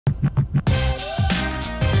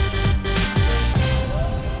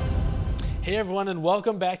Hey everyone, and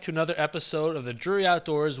welcome back to another episode of the Drury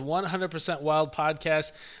Outdoors 100% Wild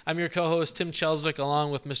Podcast. I'm your co-host Tim Chelswick,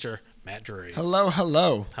 along with Mr. Matt Drury. Hello,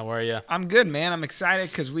 hello. How are you? I'm good, man. I'm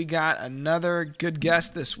excited because we got another good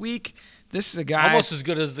guest this week. This is a guy almost as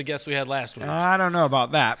good as the guest we had last week. I don't know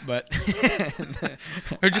about that, but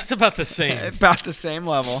we're just about the same. About the same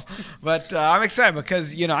level. But I'm excited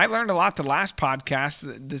because I learned a lot the last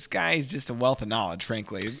podcast. This guy is just a wealth of knowledge,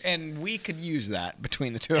 frankly, and we could use that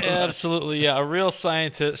between the two of us. Absolutely, yeah. A real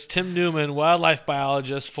scientist, Tim Neuman, wildlife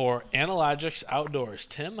biologist for Biologist Outdoors.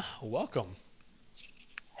 Tim, welcome.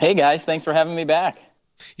 Hey guys, thanks for having me back.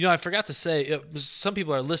 I forgot to say, some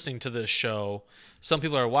people are listening to this show. Some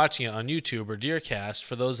people are watching it on YouTube or DeerCast.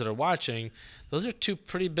 For those that are watching, those are two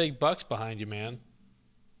pretty big bucks behind you, man.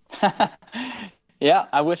 Yeah,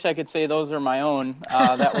 I wish I could say those are my own.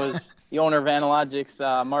 That was the owner of Analogics,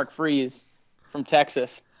 Mark Freeze from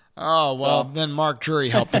Texas. Oh, well, then Mark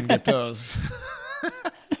Drury helped him get those.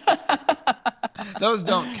 Those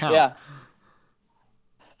don't count. Yeah.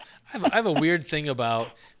 I have a weird thing about,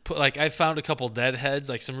 I found a couple deadheads,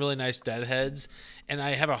 like some really nice deadheads, and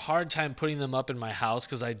I have a hard time putting them up in my house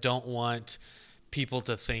because I don't want people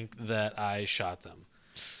to think that I shot them.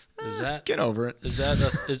 Is that get over it? Is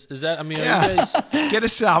that? I mean, yeah. Are you guys get a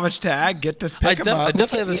salvage tag? Get to pick them up. I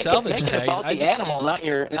definitely have a salvage tag. It's about the animal, not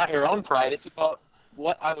your own pride. It's about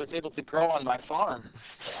what I was able to grow on my farm.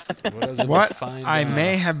 What I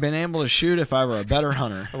may have been able to shoot if I were a better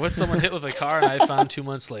hunter. Or what someone hit with a car and I found 2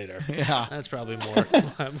 months later. Yeah. That's probably more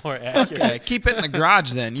accurate. Okay, keep it in the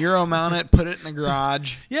garage then. Euro mount it, put it in the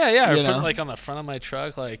garage. Yeah. Or put it on the front of my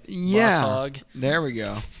truck, Boss Hog. There we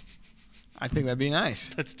go. I think that'd be nice.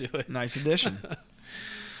 Let's do it. Nice addition.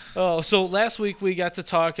 So last week we got to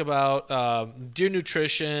talk about deer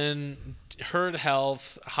nutrition, herd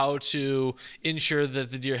health, how to ensure that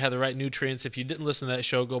the deer have the right nutrients. If you didn't listen to that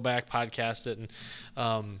show, go back, podcast it,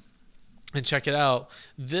 and check it out.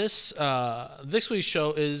 This week's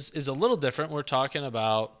show is a little different. We're talking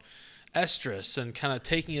about estrus and kind of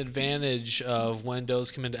taking advantage of when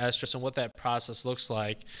does come into estrus and what that process looks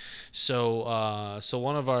like. So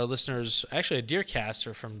one of our listeners, actually a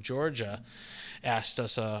DeerCaster from Georgia, asked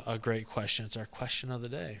us a great question. It's our question of the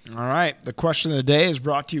day. All right. The question of the day is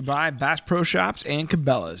brought to you by Bass Pro Shops and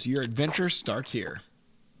Cabela's. Your adventure starts here.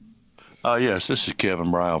 Yes, this is Kevin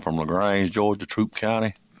Brown from LaGrange, Georgia, Troup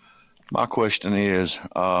County. My question is,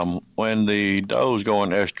 when the does go in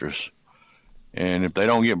estrus, and if they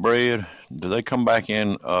don't get bred, do they come back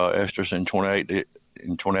in estrus in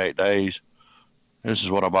 28 days? This is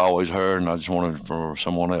what I've always heard, and I just wanted for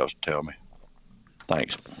someone else to tell me.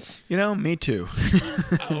 Thanks. Me too.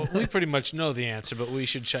 We pretty much know the answer, but we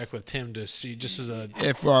should check with Tim to see, just as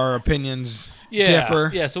if our opinions differ.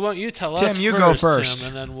 Yeah, so why don't you tell us Tim, you go first. Tim,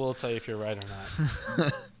 and then we'll tell you if you're right or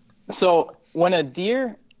not. So when a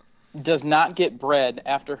deer does not get bred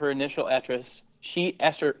after her initial estrus,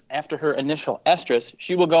 after her initial estrus,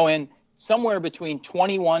 she will go in somewhere between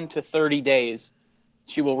 21 to 30 days.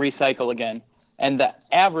 She will recycle again, and the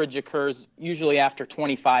average occurs usually after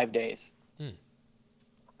 25 days.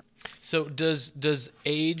 So does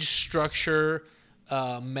age structure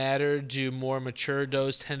matter? Do more mature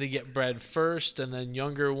does tend to get bred first, and then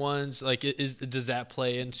younger ones? Does that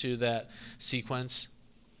play into that sequence?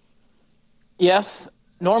 Yes.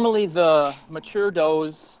 Normally, the mature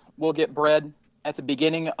does will get bred at the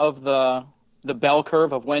beginning of the bell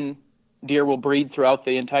curve of when deer will breed throughout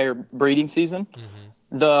the entire breeding season.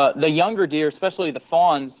 Mm-hmm. The younger deer, especially the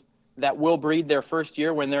fawns that will breed their first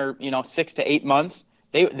year when they're 6 to 8 months,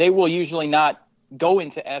 they will usually not go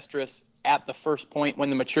into estrus at the first point when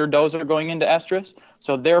the mature does are going into estrus.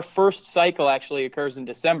 So their first cycle actually occurs in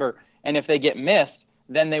December, and if they get missed,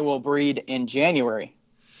 then they will breed in January.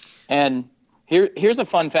 And here's a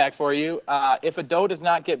fun fact for you. If a doe does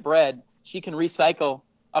not get bred, she can recycle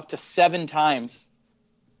up to 7 times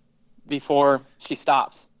before she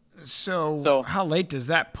stops. So how late does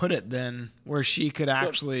that put it then, where she could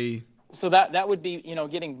actually... So that would be,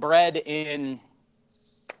 getting bred in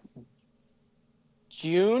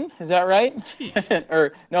June, is that right?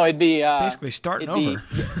 Or no, it'd be basically starting over.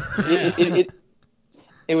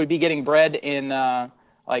 It would be getting bred in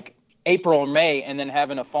April or May, and then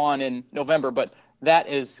having a fawn in November. But that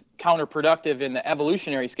is counterproductive in the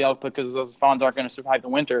evolutionary scale because those fawns aren't going to survive the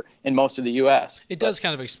winter in most of the U.S. It does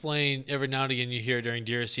kind of explain every now and again you hear during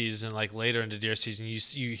deer season, like later into deer season,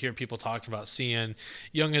 you hear people talking about seeing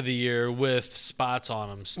young of the year with spots on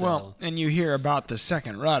them still. Well, and you hear about the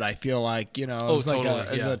second rut, I feel like, it's like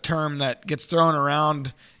totally, a term that gets thrown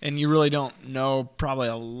around and you really don't know probably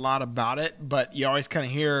a lot about it, but you always kind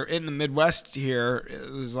of hear in the Midwest here,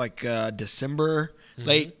 it was like December,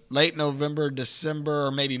 late November, December,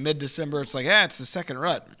 or maybe mid-December. It's like, it's the second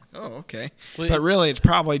rut. Oh, okay. Well, but really, it's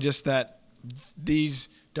probably just that these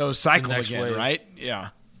does cycle again, wave. right? Yeah.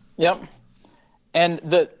 Yep. And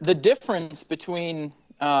the difference between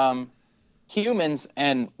humans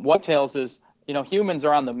and whitetails is, humans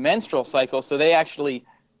are on the menstrual cycle, so they actually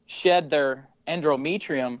shed their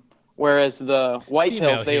endometrium, whereas the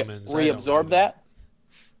whitetails, they reabsorb that.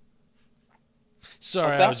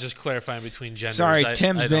 Sorry, I was just clarifying between genders. Sorry,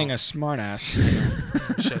 Tim's being a smartass.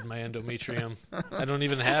 Shed my endometrium. I don't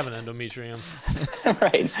even have an endometrium.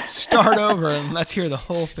 Right. Start over and let's hear the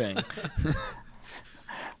whole thing.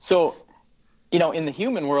 So, in the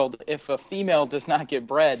human world, if a female does not get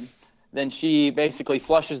bred, then she basically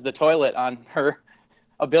flushes the toilet on her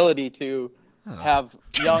ability to have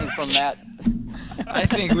young from that. I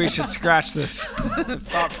think we should scratch this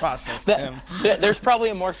thought process, Tim. There's probably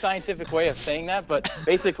a more scientific way of saying that, but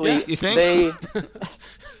basically you think?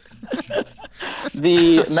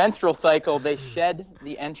 the menstrual cycle, they shed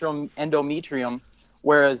the endometrium,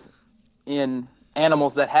 whereas in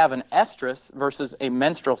animals that have an estrus versus a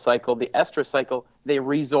menstrual cycle, the estrus cycle, they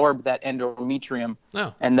resorb that endometrium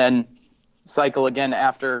and then cycle again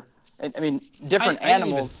after. I mean, different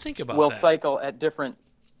animals will cycle at different,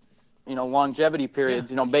 longevity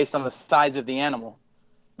periods, based on the size of the animal.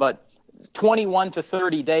 But 21 to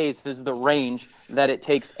 30 days is the range that it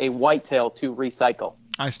takes a whitetail to recycle.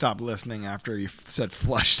 I stopped listening after you said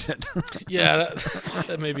flushed it. Yeah,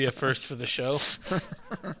 that may be a first for the show.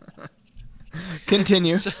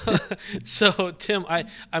 Continue. So Tim,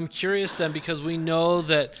 I'm curious then, because we know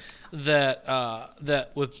that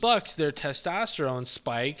with bucks their testosterone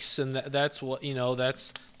spikes, and that's what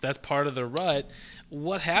that's part of the rut.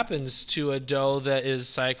 What happens to a doe that is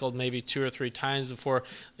cycled maybe 2 or 3 times before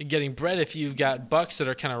getting bred? If you've got bucks that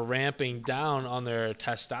are kind of ramping down on their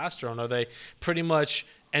testosterone, are they pretty much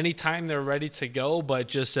anytime they're ready to go, but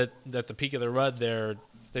just at the peak of the rut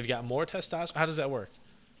they've got more testosterone? How does that work?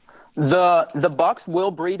 The bucks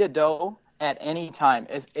will breed a doe at any time.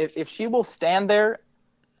 If she will stand there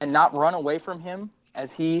and not run away from him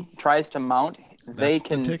as he tries to mount, they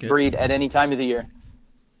can breed at any time of the year.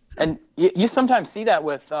 And you sometimes see that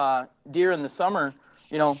with deer in the summer.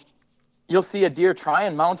 You'll see a deer try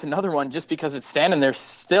and mount another one just because it's standing there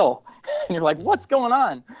still. And you're like, what's going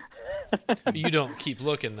on? You don't keep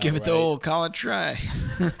looking, though, Give it the old college try.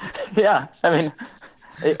 Yeah, I mean,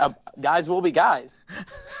 guys will be guys.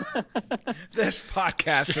 This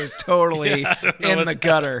podcast is totally in the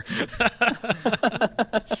gutter.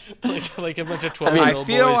 like a bunch of 12-year-old boys. I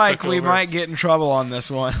feel like we over. might get in trouble on this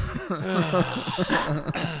one.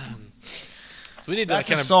 So we need That's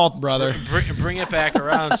to kind assault, brother. Bring it back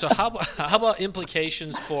around. So how about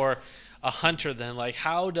implications for a hunter then? Like,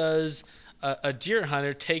 how does a deer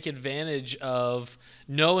hunter take advantage of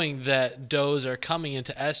knowing that does are coming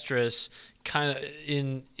into estrus kind of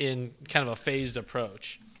in kind of a phased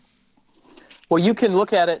approach? Well, you can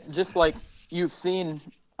look at it just like you've seen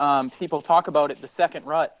people talk about it, the second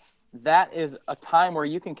rut. That is a time where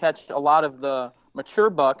you can catch a lot of the mature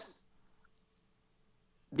bucks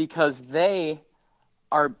because they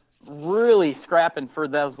are really scrapping for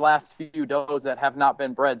those last few does that have not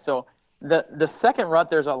been bred. So the second rut,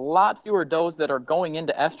 there's a lot fewer does that are going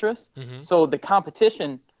into estrus. Mm-hmm. So the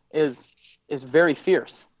competition is very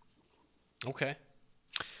fierce. Okay.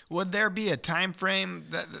 Would there be a time frame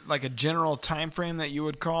like a general time frame that you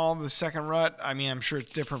would call the second rut? I mean, I'm sure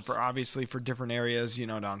it's different for different areas,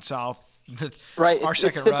 down south. Right. Our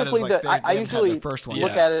second rut is like I usually the first one.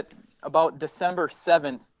 look at it about December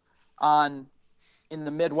 7th in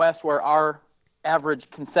the Midwest, where our average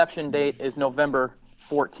conception date is November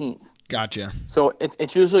 14th. Gotcha. So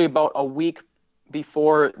it's usually about a week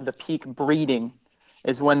before the peak breeding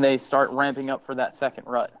is when they start ramping up for that second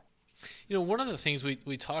rut. One of the things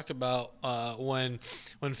we talk about when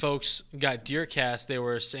folks got DeerCast, they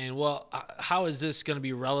were saying, well, how is this going to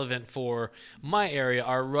be relevant for my area?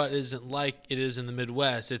 Our rut isn't like it is in the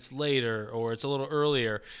Midwest. It's later or it's a little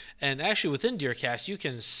earlier. And actually within DeerCast, you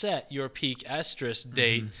can set your peak estrus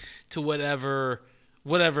date to whatever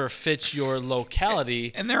fits your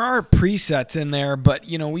locality. And there are presets in there, but,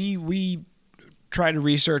 we try to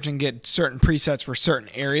research and get certain presets for certain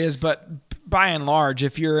areas, but by and large,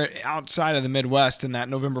 if you're outside of the Midwest in that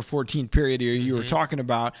November 14th period you were talking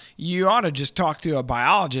about, you ought to just talk to a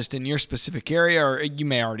biologist in your specific area, or you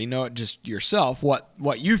may already know it just yourself,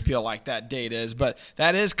 what you feel like that date is. But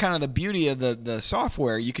that is kind of the beauty of the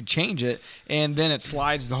software. You could change it, and then it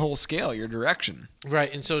slides the whole scale, your direction.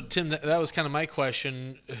 Right. And so, Tim, that was kind of my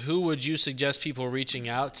question. Who would you suggest people reaching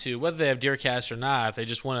out to, whether they have DeerCast or not, if they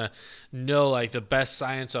just want to know like the best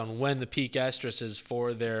science on when the peak estrus is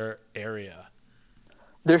for their area?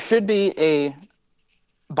 There should be a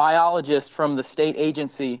biologist from the state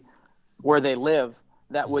agency where they live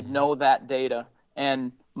that would know that data.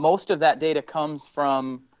 And most of that data comes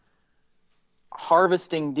from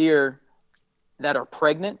harvesting deer that are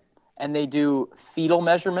pregnant, and they do fetal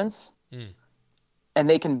measurements. And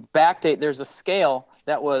they can backdate. There's a scale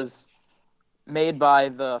that was made by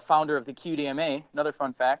the founder of the QDMA. Another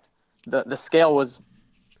fun fact, the scale was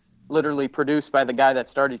literally produced by the guy that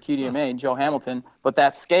started QDMA, Joe Hamilton. But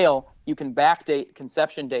that scale, you can backdate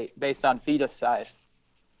conception date based on fetus size.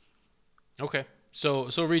 Okay. So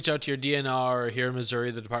reach out to your DNR here in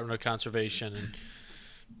Missouri, the Department of Conservation.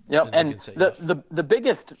 And the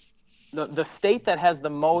biggest, the state that has the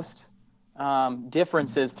most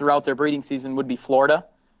differences throughout their breeding season would be Florida.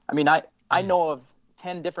 I mean, I know of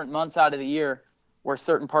 10 different months out of the year where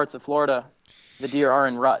certain parts of Florida, the deer are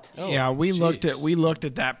in rut. Yeah, we looked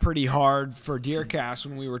at that pretty hard for DeerCast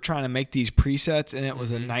when we were trying to make these presets, and it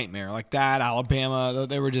was a nightmare. Like that, Alabama,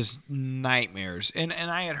 they were just nightmares. And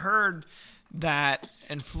I had heard that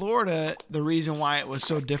in Florida, the reason why it was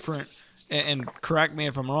so different, and correct me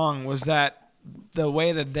if I'm wrong, was that the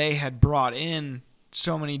way that they had brought in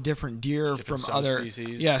so many different deer from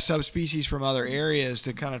subspecies from other areas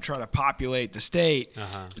to kind of try to populate the state.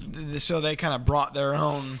 So they kind of brought their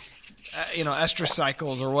own, estrus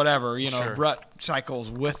cycles or whatever, rut cycles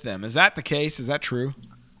with them. Is that the case? Is that true?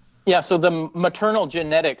 Yeah. So the maternal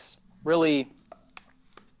genetics really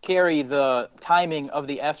carry the timing of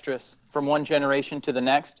the estrus from one generation to the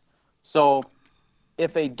next. So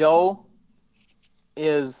if a doe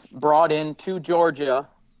is brought into Georgia,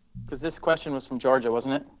 because this question was from Georgia,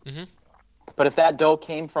 wasn't it? But if that doe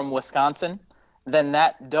came from Wisconsin, then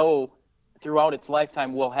that doe throughout its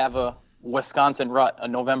lifetime will have a Wisconsin rut, a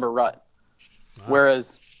November rut. Wow.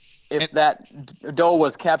 Whereas if that doe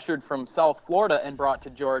was captured from South Florida and brought to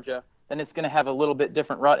Georgia, then it's going to have a little bit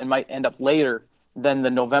different rut and might end up later than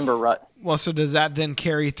the November rut. Well, so does that then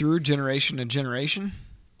carry through generation to generation?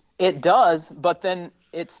 It does, but then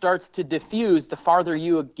it starts to diffuse the farther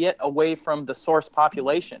you get away from the source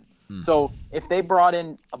population. So if they brought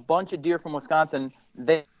in a bunch of deer from Wisconsin,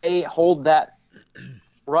 they hold that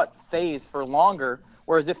rut phase for longer,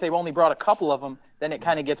 whereas if they've only brought a couple of them, then it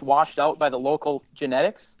kind of gets washed out by the local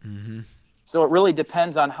genetics. So it really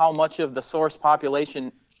depends on how much of the source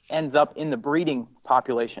population ends up in the breeding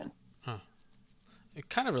population. It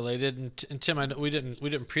kind of related, and Tim, I know we didn't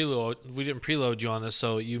preload you on this,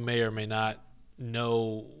 so you may or may not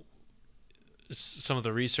know some of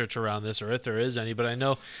the research around this, or if there is any. But I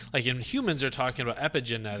know, like in humans, they're talking about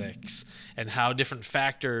epigenetics and how different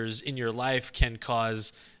factors in your life can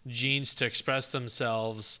cause genes to express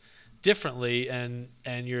themselves differently, and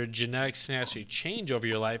your genetics can actually change over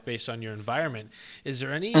your life based on your environment. Is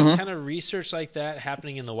there any kind of research like that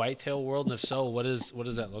happening in the whitetail world? And if so, what does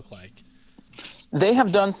that look like? They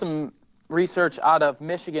have done some research out of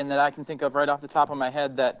Michigan that I can think of right off the top of my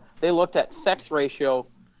head, that they looked at sex ratio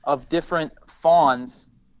of different fawns.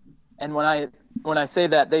 And when I say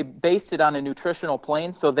that, they based it on a nutritional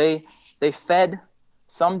plane. So they fed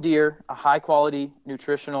some deer a high quality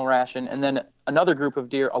nutritional ration, and then another group of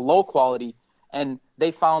deer a low quality. And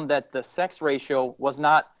they found that the sex ratio was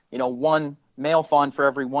not, one male fawn for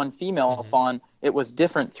every one female fawn. It was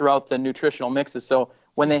different throughout the nutritional mixes. So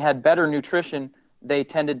when they had better nutrition, they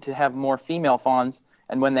tended to have more female fawns,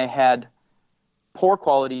 and when they had poor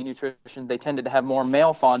quality nutrition, they tended to have more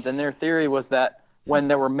male fawns. And their theory was that when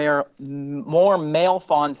there were more male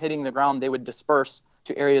fawns hitting the ground, they would disperse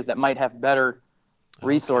to areas that might have better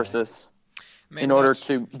resources in order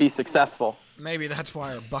to be successful. Maybe that's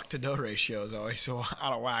why our buck-to-doe ratio is always so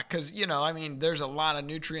out of whack. Because, there's a lot of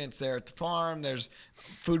nutrients there at the farm. There's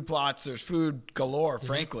food plots. There's food galore,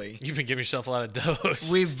 frankly. You've been giving yourself a lot of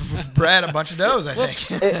does. We've bred a bunch of does, I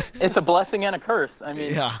think. It's a blessing and a curse. I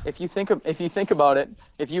mean, if you think about it,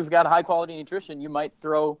 if you've got high-quality nutrition, you might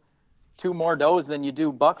throw 2 more does than you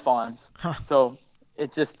do buck fawns. So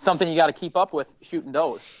it's just something you got to keep up with shooting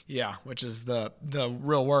does. Yeah, which is the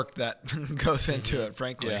real work that goes into it,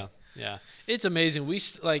 frankly. Yeah. Yeah, it's amazing.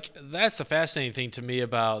 That's the fascinating thing to me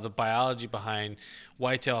about the biology behind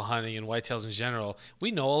whitetail hunting and whitetails in general. We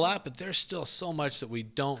know a lot, but there's still so much that we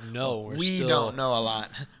don't know. We don't know a lot.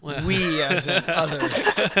 We as in others.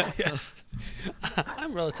 Yes,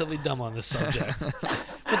 I'm relatively dumb on this subject.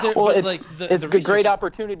 It's a great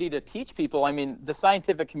opportunity to teach people. I mean, the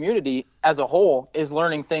scientific community as a whole is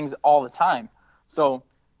learning things all the time. So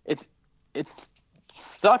it's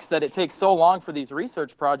sucks that it takes so long for these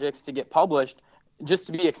research projects to get published just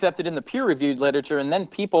to be accepted in the peer-reviewed literature, and then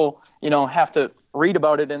people, have to read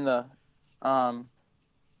about it in the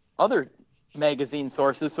other magazine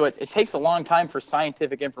sources. So it takes a long time for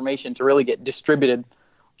scientific information to really get distributed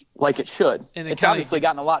like it should. And it's obviously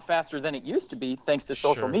gotten a lot faster than it used to be thanks to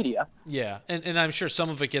social media. Yeah, and I'm sure some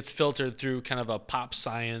of it gets filtered through kind of a pop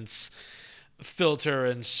science filter,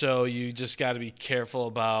 and so you just got to be careful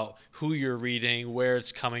about who you're reading, where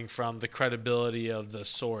it's coming from, the credibility of the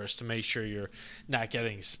source to make sure you're not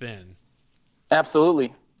getting spin.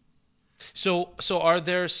 Absolutely. So are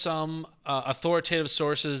there some authoritative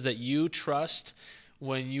sources that you trust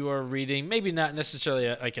when you are reading, maybe not necessarily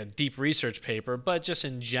like a deep research paper, but just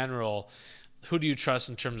in general, who do you trust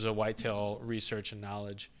in terms of whitetail research and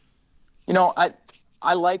knowledge?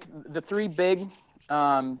 I like the three big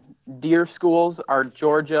deer schools are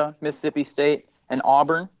Georgia, Mississippi State, and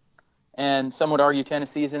Auburn, and some would argue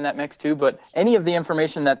Tennessee's in that mix too. But any of the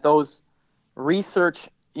information that those research,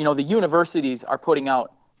 the universities are putting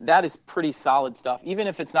out, that is pretty solid stuff. Even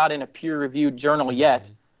if it's not in a peer-reviewed journal yet,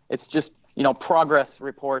 it's just progress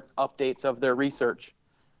reports, updates of their research.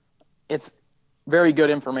 It's very good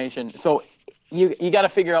information. So you got to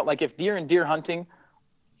figure out, like, if Deer and Deer Hunting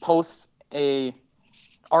posts a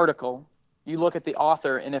article, you look at the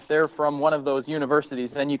author, and if they're from one of those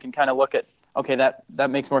universities, then you can kind of look at, okay, that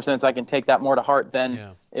makes more sense. I can take that more to heart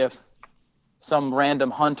than if some random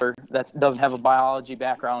hunter that doesn't have a biology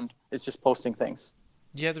background is just posting things.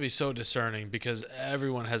 You have to be so discerning because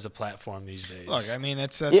everyone has a platform these days. Look, I mean,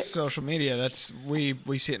 that's social media. That's we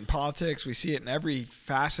see it in politics. We see it in every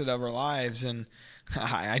facet of our lives. And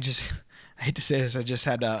I hate to say this, I just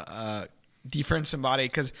had a defriend somebody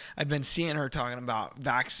because I've been seeing her talking about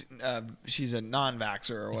she's a non-vaxxer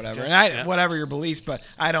or whatever, and whatever your beliefs, but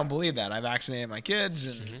I don't believe that. I vaccinated my kids,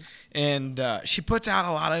 and she puts out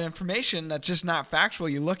a lot of information that's just not factual.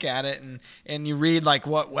 You look at it and you read like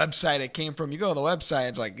what website it came from. You go to the website,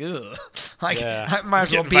 it's like, ugh, I might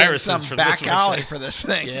as well be in some back alley for this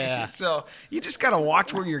thing. Yeah. So you just got to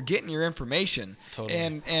watch where you're getting your information.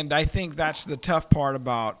 Totally. And I think that's the tough part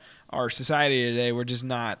about our society today. We're just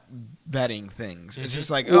not vetting things. It's just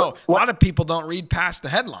like, a lot of people don't read past the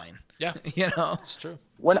headline. Yeah. It's true.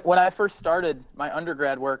 When I first started my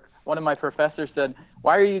undergrad work, one of my professors said,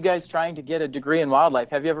 "Why are you guys trying to get a degree in wildlife?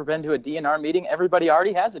 Have you ever been to a DNR meeting? Everybody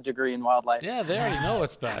already has a degree in wildlife." Yeah, they already know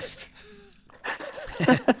what's best.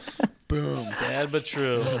 Boom. Sad but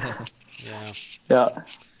true. Yeah.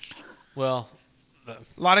 Well, a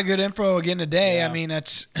lot of good info again today. Yeah. I mean,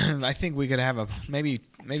 I think we could have maybe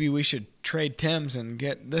we should trade Tims and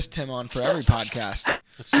get this Tim on for every podcast.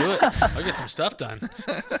 Let's do it. I'll get some stuff done.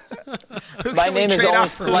 My name is only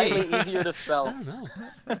slightly easier to spell. I don't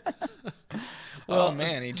know. Well,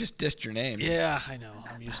 man, he just dissed your name. Yeah, I know.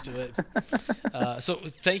 I'm used to it. So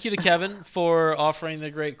thank you to Kevin for offering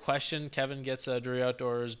the great question. Kevin gets a Drury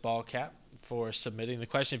Outdoors ball cap for submitting the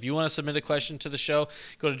question. If you want to submit a question to the show,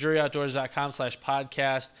 go to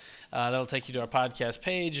druryoutdoors.com/podcast. That'll take you to our podcast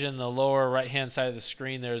page. In the lower right-hand side of the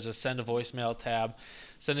screen, there's a send a voicemail tab.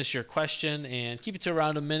 Send us your question and keep it to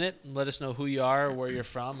around a minute. And let us know who you are, where you're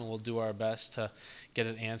from, and we'll do our best to get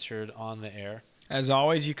it answered on the air. As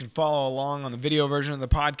always, you can follow along on the video version of the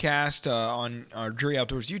podcast on our Drury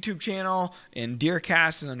Outdoors YouTube channel, in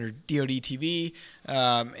DeerCast, and under DOD TV.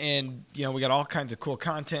 And, we got all kinds of cool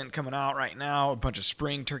content coming out right now. A bunch of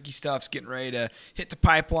spring turkey stuff's getting ready to hit the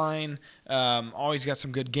pipeline. Always got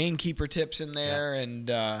some good gamekeeper tips in there,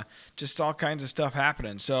 and just all kinds of stuff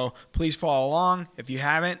happening. So please follow along. If you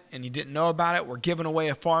haven't and you didn't know about it, we're giving away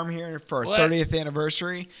a farm here for our 30th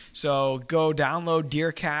anniversary. So go download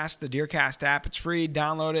DeerCast, the DeerCast app. It's free.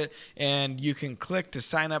 Download it, and you can click to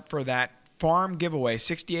sign up for that farm giveaway.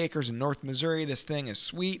 60 acres in North Missouri. This thing is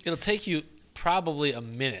sweet. It'll take you probably a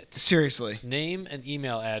minute. Seriously. Name and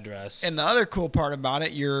email address. And the other cool part about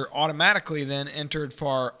it, you're automatically then entered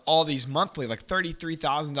for all these monthly, like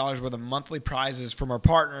 $33,000 worth of monthly prizes from our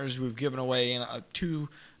partners. We've given away 2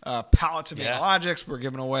 pallets of biologics. We're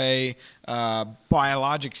giving away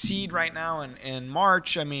biologic seed right now in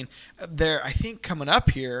March. I mean, I think coming up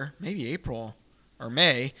here, maybe April or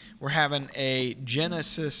May, we're having a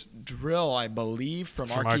Genesis drill, I believe, from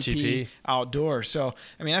RTP Outdoors. So,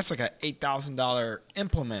 I mean, that's like a $8,000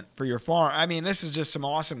 implement for your farm. I mean, this is just some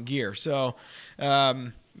awesome gear. So,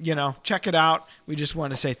 you know, check it out. We just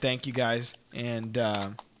want to say thank you guys. And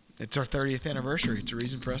it's our 30th anniversary. It's a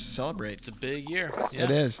reason for us to celebrate. It's a big year. Yeah.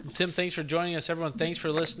 It is. Tim, thanks for joining us. Everyone, thanks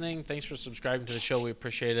for listening. Thanks for subscribing to the show. We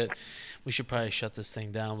appreciate it. We should probably shut this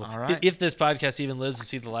thing down. All right. If this podcast even lives to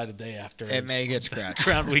see the light of day after it may get scratched.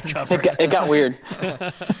 Ground we cover. It got weird.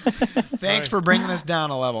 Thanks for bringing us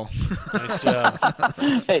down a level. Nice job.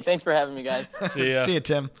 Hey, thanks for having me, guys. See ya. See you,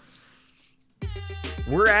 Tim.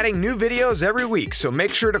 We're adding new videos every week, so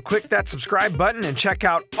make sure to click that subscribe button and check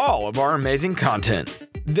out all of our amazing content.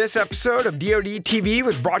 This episode of DoD TV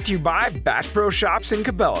was brought to you by Bass Pro Shops in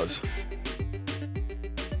Cabela's.